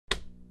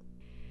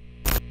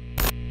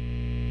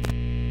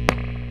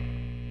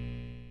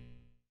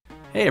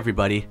Hey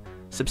everybody,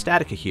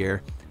 Substatica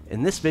here.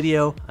 In this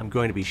video, I'm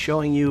going to be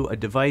showing you a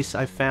device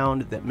I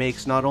found that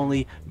makes not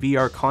only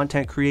VR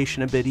content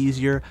creation a bit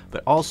easier,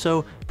 but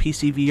also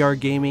PCVR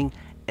gaming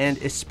and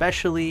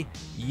especially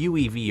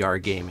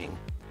UEVR gaming.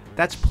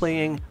 That's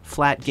playing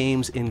flat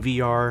games in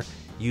VR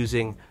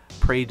using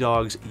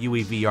PreyDog's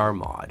UEVR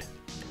mod.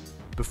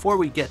 Before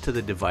we get to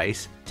the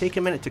device, take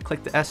a minute to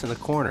click the S in the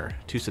corner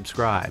to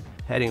subscribe.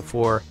 Heading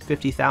for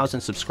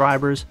 50,000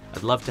 subscribers,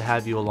 I'd love to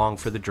have you along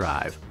for the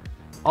drive.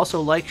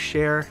 Also like,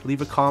 share, leave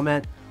a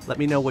comment, let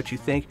me know what you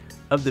think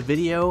of the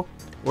video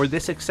or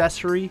this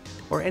accessory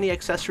or any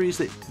accessories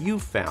that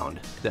you've found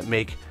that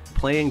make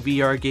playing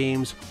VR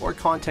games or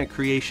content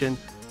creation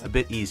a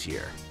bit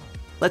easier.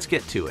 Let's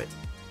get to it.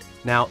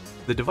 Now,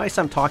 the device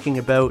I'm talking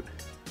about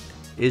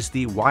is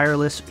the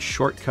wireless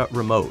shortcut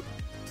remote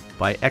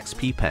by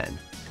XP Pen.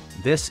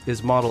 This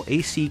is model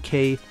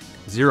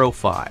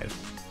ACK05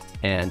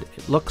 and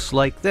it looks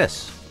like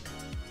this.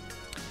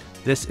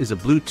 This is a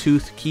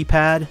Bluetooth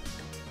keypad.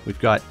 We've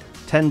got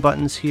 10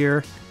 buttons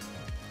here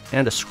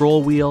and a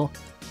scroll wheel,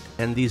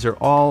 and these are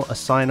all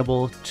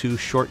assignable to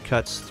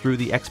shortcuts through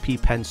the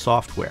XP Pen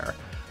software.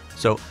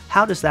 So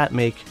how does that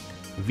make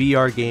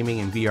VR gaming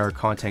and VR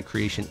content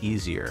creation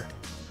easier?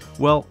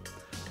 Well,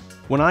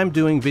 when I'm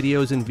doing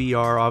videos in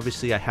VR,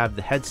 obviously I have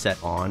the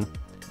headset on,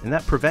 and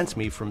that prevents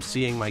me from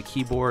seeing my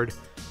keyboard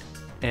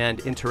and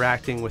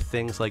interacting with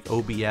things like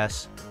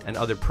OBS and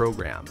other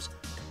programs.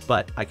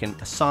 But I can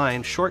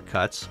assign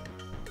shortcuts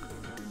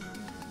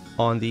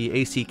on the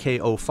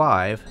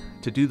ACK05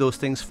 to do those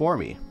things for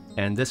me,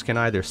 and this can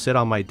either sit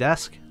on my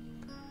desk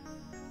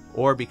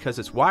or, because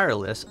it's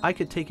wireless, I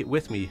could take it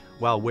with me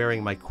while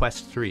wearing my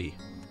Quest 3.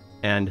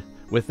 And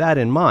with that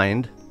in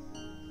mind,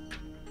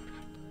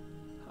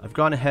 I've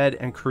gone ahead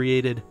and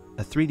created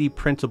a 3D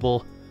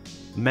printable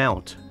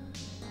mount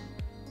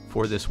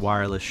for this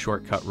wireless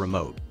shortcut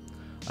remote.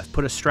 I've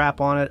put a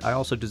strap on it. I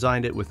also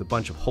designed it with a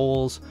bunch of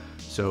holes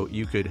so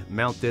you could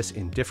mount this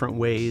in different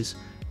ways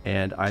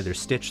and either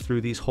stitch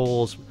through these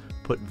holes,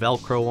 put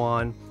Velcro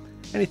on,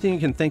 anything you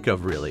can think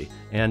of really.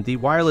 And the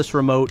wireless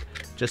remote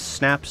just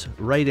snaps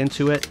right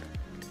into it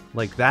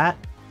like that,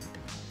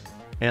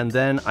 and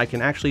then I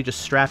can actually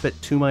just strap it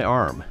to my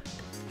arm.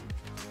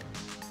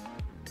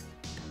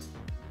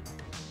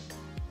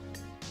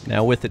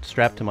 Now with it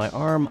strapped to my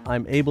arm,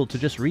 I'm able to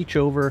just reach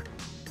over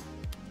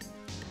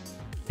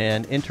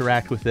and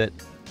interact with it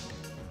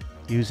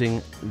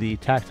using the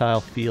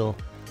tactile feel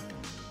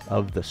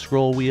of the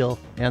scroll wheel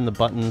and the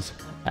buttons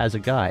as a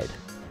guide.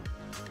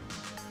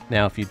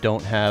 Now, if you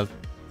don't have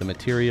the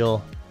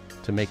material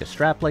to make a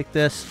strap like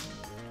this,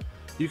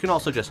 you can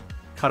also just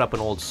cut up an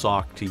old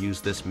sock to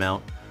use this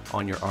mount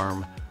on your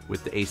arm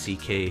with the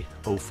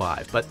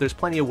ACK05. But there's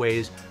plenty of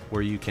ways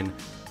where you can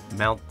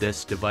mount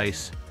this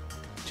device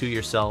to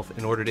yourself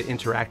in order to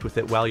interact with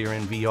it while you're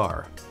in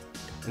VR.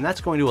 And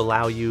that's going to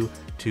allow you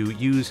to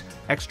use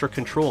extra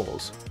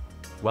controls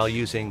while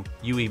using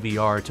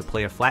UEVR to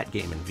play a flat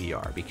game in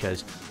VR,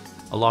 because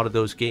a lot of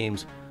those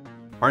games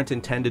aren't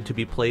intended to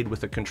be played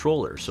with a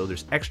controller, so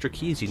there's extra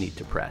keys you need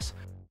to press.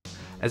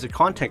 As a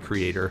content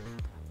creator,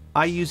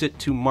 I use it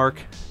to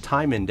mark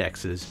time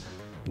indexes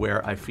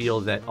where I feel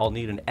that I'll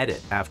need an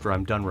edit after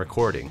I'm done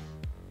recording.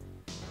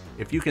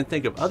 If you can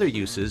think of other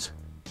uses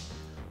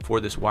for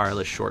this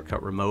wireless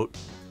shortcut remote,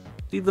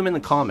 leave them in the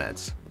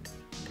comments.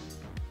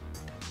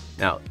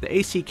 Now, the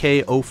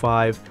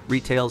ACK05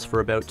 retails for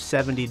about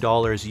 $70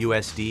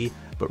 USD,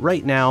 but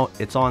right now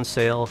it's on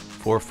sale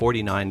for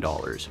 $49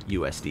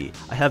 USD.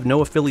 I have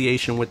no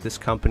affiliation with this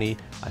company.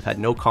 I've had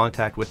no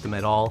contact with them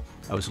at all.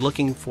 I was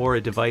looking for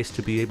a device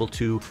to be able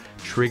to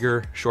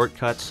trigger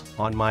shortcuts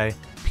on my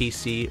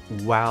PC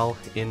while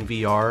in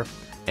VR,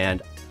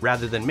 and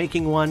rather than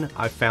making one,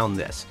 I found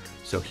this.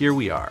 So here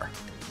we are.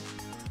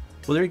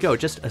 Well, there you go,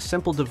 just a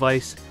simple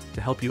device to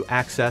help you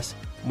access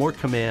more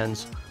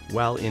commands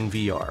while in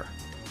VR.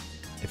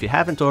 If you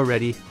haven't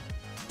already,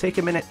 take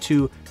a minute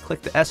to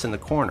click the S in the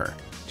corner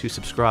to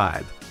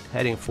subscribe.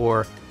 Heading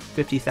for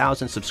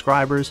 50,000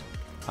 subscribers,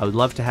 I would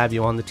love to have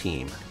you on the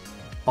team.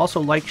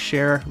 Also like,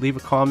 share, leave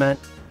a comment.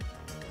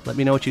 Let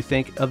me know what you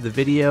think of the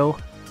video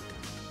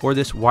or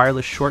this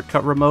wireless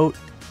shortcut remote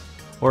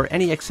or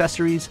any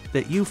accessories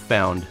that you've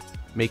found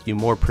make you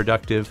more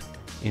productive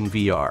in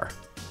VR.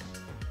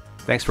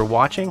 Thanks for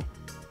watching,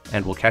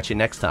 and we'll catch you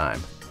next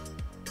time.